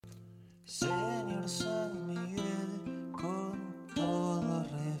Señor San Miguel, con todo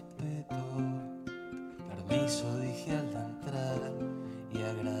respeto, permiso dije al entrar y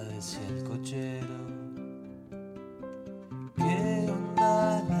agradecí al cochero. ¿Qué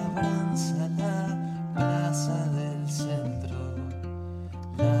onda labranza la plaza del centro?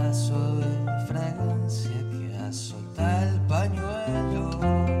 La suave fragancia que azota el pañuelo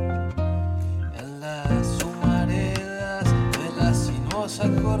en las humaredas de la sinuosa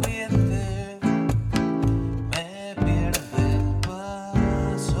corriente. Me pierde el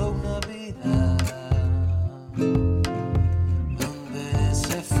paso una vida donde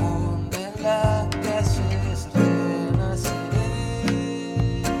se funden las calles. Renaceré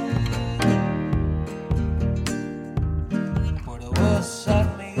por vos, San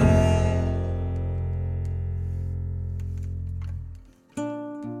Miguel.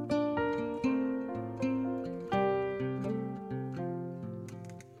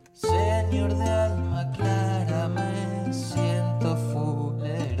 Señor de alma clara, me siento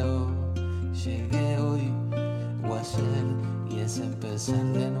fulero. Llegué hoy o ayer y es empezar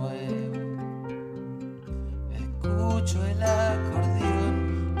de nuevo. Escucho el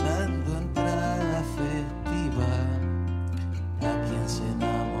acordeón dando entrada festiva a quien se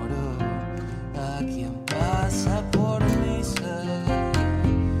enamoró, a quien pasa por misa.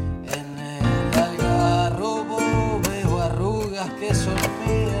 En el algarrobo veo arrugas que son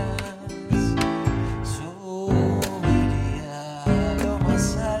mías. Subiría a lo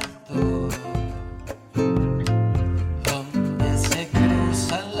más alto, donde se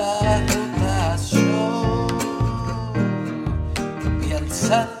cruzan las rutas. Yo y al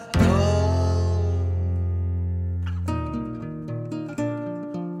salto.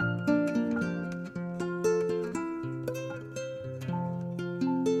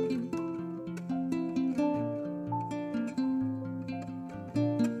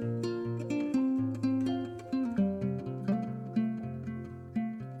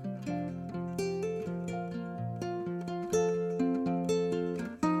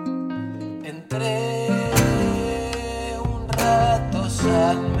 Entré un rato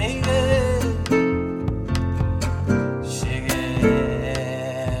San Miguel.